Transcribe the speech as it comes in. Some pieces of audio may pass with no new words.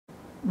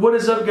What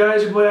is up,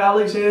 guys? Your boy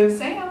Alex and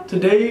Sam.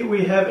 Today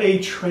we have a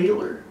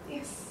trailer.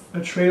 Yes.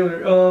 A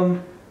trailer.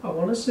 I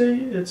want to say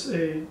it's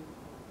a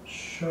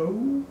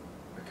show.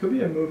 It could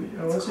be a movie.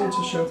 I want to say it's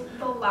a show.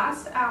 The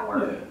Last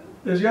Hour.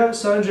 Yeah. It's got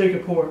Sanjay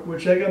Kapoor,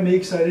 which that got me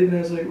excited, and I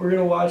was like, we're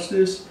gonna watch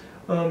this.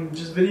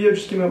 Video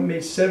just came out May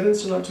 7th,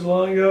 so not too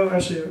long ago.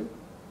 Actually,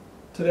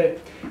 today.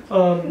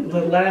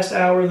 The Last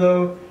Hour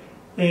though,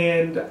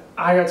 and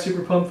I got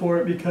super pumped for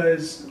it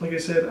because, like I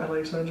said, I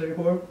like Sanjay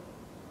Kapoor.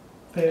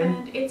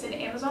 And it's an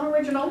Amazon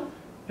original.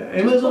 Yeah,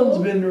 Amazon's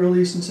been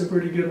releasing some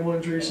pretty good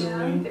ones recently.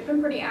 Yeah, they've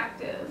been pretty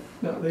active.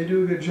 No, they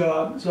do a good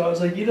job. So I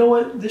was like, you know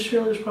what? This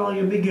trailer is probably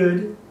going to be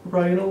good. We're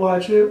probably going to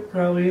watch it.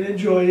 Probably going to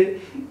enjoy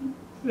it.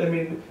 I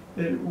mean,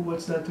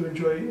 what's not to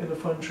enjoy in a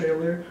fun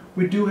trailer?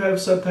 We do have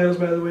subtitles,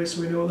 by the way,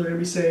 so we know what they're going to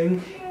be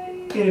saying.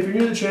 Yay. And if you're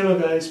new to the channel,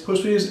 guys,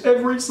 post videos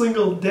every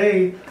single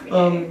day.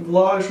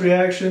 Vlogs,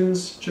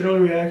 reactions, general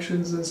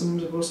reactions, and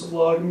sometimes I post a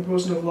vlog. I'm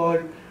posting a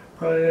vlog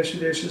probably the next few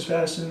days just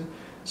fasting.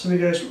 Some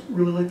of you guys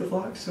really like the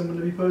vlogs, so I'm going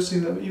to be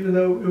posting them, even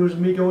though it was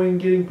me going and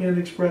getting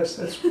Panda Express.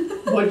 That's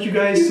what you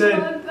guys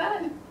said.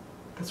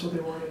 That's what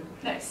they wanted.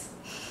 Nice.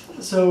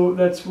 So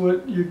that's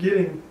what you're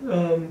getting.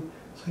 So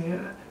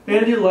yeah. And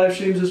I do live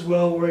streams as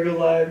well, where I go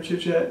live,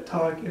 chit chat,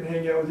 talk, and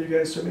hang out with you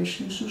guys. So make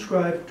sure you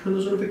subscribe, turn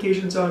those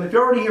notifications on. If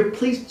you're already here,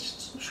 please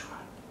just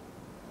subscribe.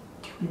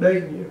 I'm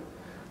begging you.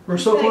 We're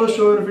so close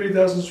to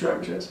 150,000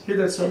 subscribers, guys. Hit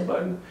that sub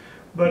button.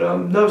 But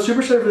no, super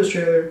excited for this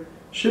trailer.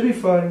 Should be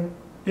fun.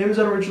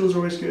 Amazon original is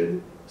always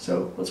good,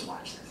 so let's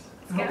watch this.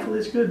 And hopefully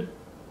it's good.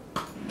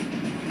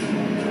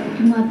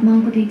 तुम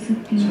आत्माओं को देख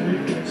सकती हो।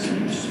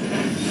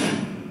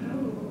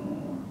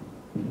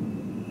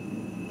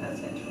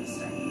 That's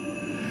interesting.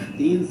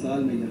 3 साल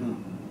में यहाँ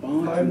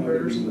 5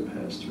 murders in the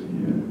past 3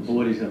 years.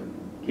 हमारी सब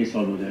केस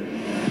सॉल्व हो जाएगा।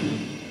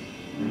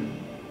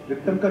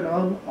 विक्टिम का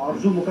नाम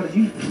आरजू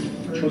मुखर्जी,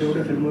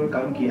 छोटे-छोटे फिल्मों में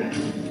काम किया है।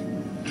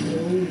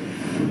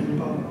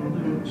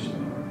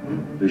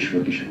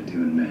 विश्व की शक्ति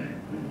उनमें है।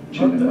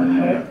 जिनमें मन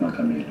और आत्मा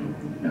का मेल हो,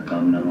 न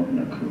कामना हो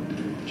न क्रोध,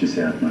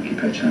 जिसे आत्मा की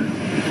पहचान हो।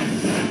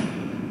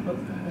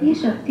 ये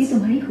शक्ति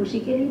तुम्हारी खुशी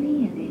के लिए नहीं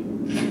है देव,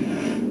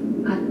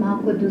 आत्माओं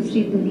को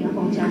दूसरी दुनिया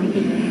पहुंचाने के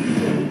लिए।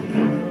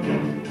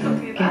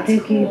 कहते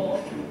हैं कि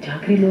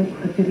जागृत लोग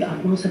कभी भी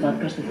आत्माओं से बात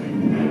कर सकते हैं।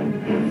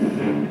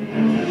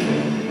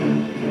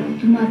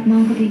 तुम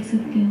आत्माओं को देख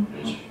सकती हो,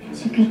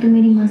 क्या तुम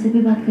मेरी माँ से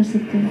भी बात कर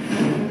सकते हो?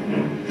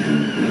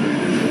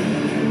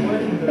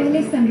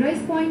 पहले सनराइज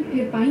पॉइंट,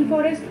 फिर पाइन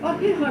फॉरेस्ट और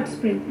फिर hot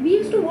spring. We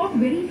used to walk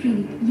very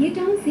freely. ये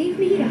टाउन सेफ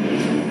नहीं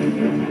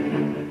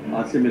रहा।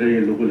 आज से मेरा ये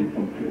लोकल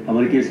इनकम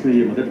हमारे केस में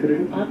ये मदद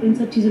करेगा। आप इन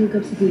सब चीजों में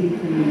कब से बिलीव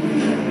कर रहे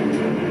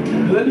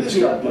हैं?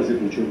 इसकी आत्मा से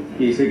पूछो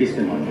कि इसे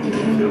किसने मारा।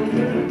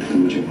 तुम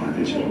मुझे वहाँ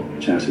ले चलो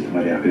जहाँ से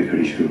तुम्हारी आखिरी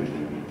घड़ी शुरू हुई,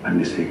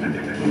 अन्य से 1 घंटे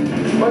पहले।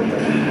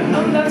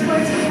 That's why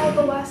it's called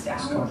The Last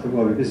Hour. वो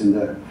अभी भी जिंदा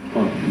है।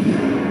 कौन?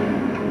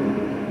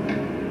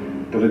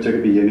 गलत जगह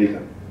पे ये नहीं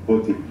था, वो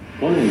थी।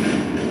 कौन है?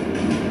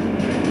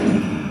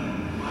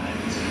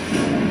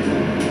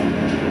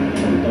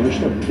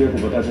 को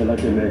पता चला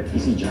कि मैं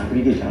किसी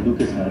झांकड़ी के जादू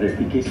के सहारे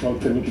केस सॉल्व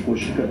करने की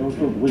कोशिश कर रहा हूँ,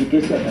 तो वही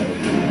केस क्या था?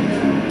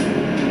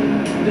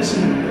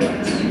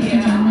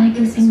 जानना है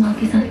कि उसकी माँ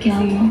के साथ क्या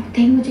हुआ।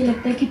 देख, मुझे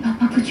लगता है कि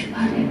पापा कुछ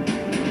छुपा रहे हैं।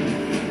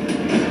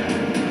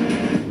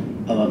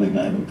 हवा में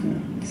गायब होते हैं।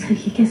 सर,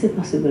 ये कैसे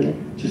पॉसिबल है?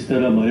 जिस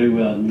तरह मरे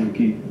हुए आदमियों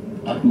की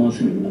आत्माओं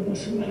से मिलना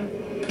पॉसिबल है।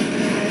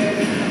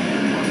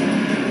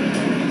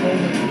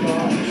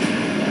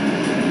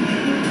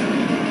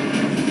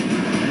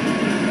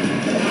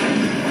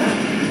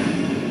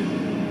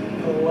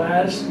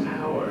 Last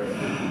Hour.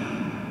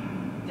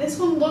 This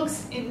one looks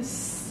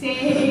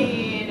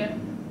insane.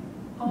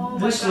 Oh my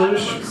this god,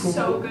 looks it looks cool.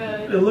 so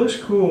good. It looks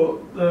cool.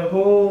 The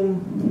whole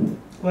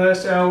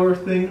Last Hour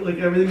thing, like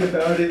everything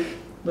about it,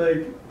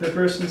 like the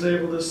person's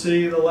able to see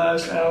the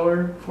last hour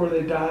before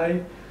they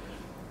die.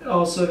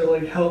 Also to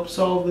like help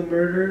solve the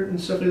murder and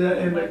stuff like that,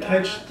 and to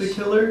catch the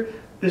killer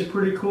is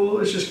pretty cool.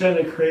 It's just kind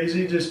of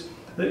crazy. Just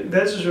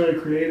that's just really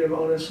creative,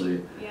 honestly.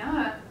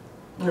 Yeah.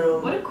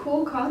 What a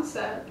cool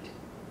concept.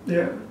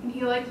 Yeah. And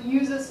he like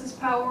uses his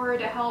power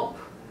to help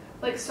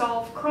like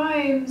solve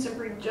crimes and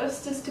bring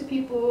justice to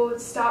people,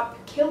 stop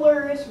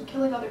killers from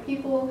killing other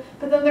people.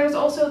 But then there's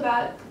also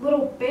that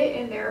little bit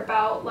in there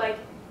about like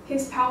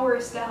his power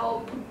is to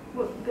help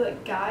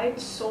like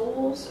guide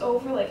souls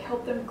over, like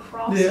help them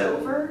cross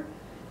over.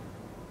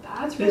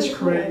 That's really it's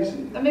crazy.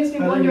 Cool. That makes me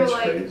wonder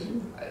like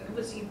crazy.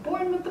 Was he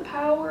born with the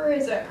power?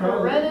 Is it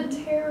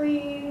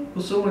hereditary?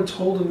 Well, someone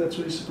told him that's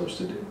what he's supposed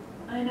to do.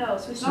 I know,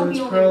 so he's so not it's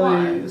the only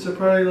probably, one. It's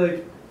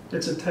like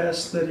it's a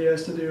test that he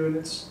has to do, and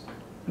it's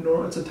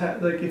normal. It's a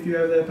like if you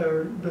have that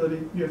power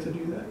ability, you have to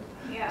do that.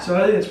 Yeah. So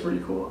I think it's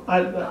pretty cool.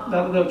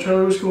 The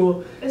trailer was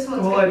cool. This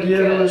one's the whole idea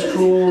of it was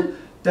cool.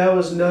 That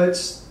was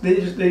nuts.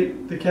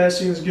 The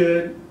casting is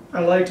good.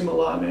 I liked him a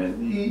lot, man.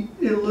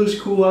 It looks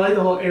cool. I like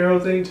the whole arrow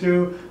thing too.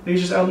 He's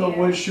just out in the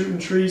woods shooting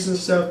trees and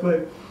stuff.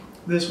 But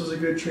this was a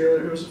good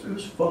trailer. It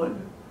was fun.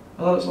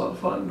 I thought it was a lot of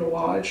fun to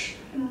watch,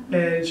 and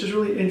it's just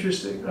really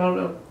interesting. I don't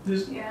know.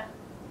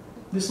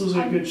 This looks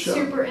like a good show.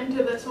 I'm super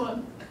into this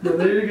one. No,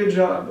 they did a good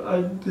job.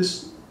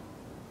 Because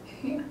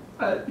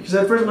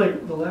at first I'm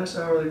like, the last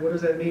hour, like, what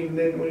does that mean? And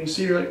then when you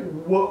see, you're like,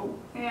 whoa.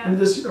 Yeah. And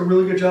this a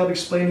really good job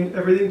explaining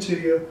everything to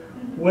you,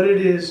 what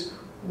it is,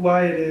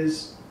 why it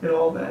is, and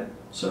all that.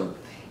 So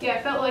yeah,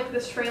 I felt like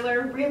this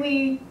trailer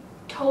really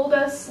told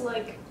us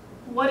like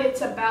what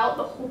it's about,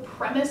 the whole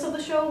premise of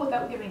the show,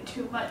 without giving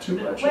too much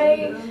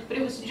away. Yeah. But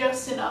it was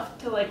just enough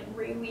to like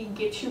really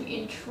get you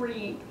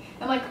intrigued,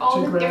 and like all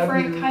To the grab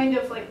different you. kind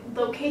of like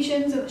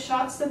locations and the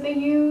shots that they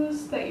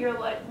use, that you're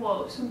like,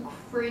 whoa, some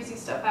crazy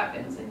stuff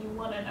happens, and you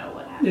want to know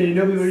what happens. Yeah, you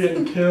know people are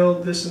getting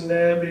killed, this and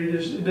that, but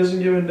it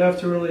doesn't give enough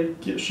to really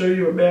show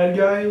you a bad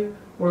guy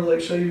or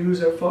like show you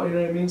who's at fault. You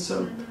know what I mean?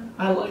 So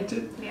I liked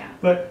it. Yeah.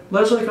 But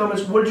let us know in the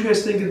comments, what did you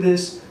guys think of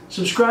this?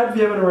 Subscribe if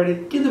you haven't already.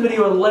 Give the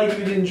video a like if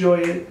you did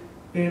enjoy it.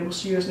 And we'll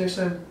see you guys next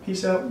time.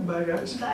 Peace out. Bye, guys. Bye.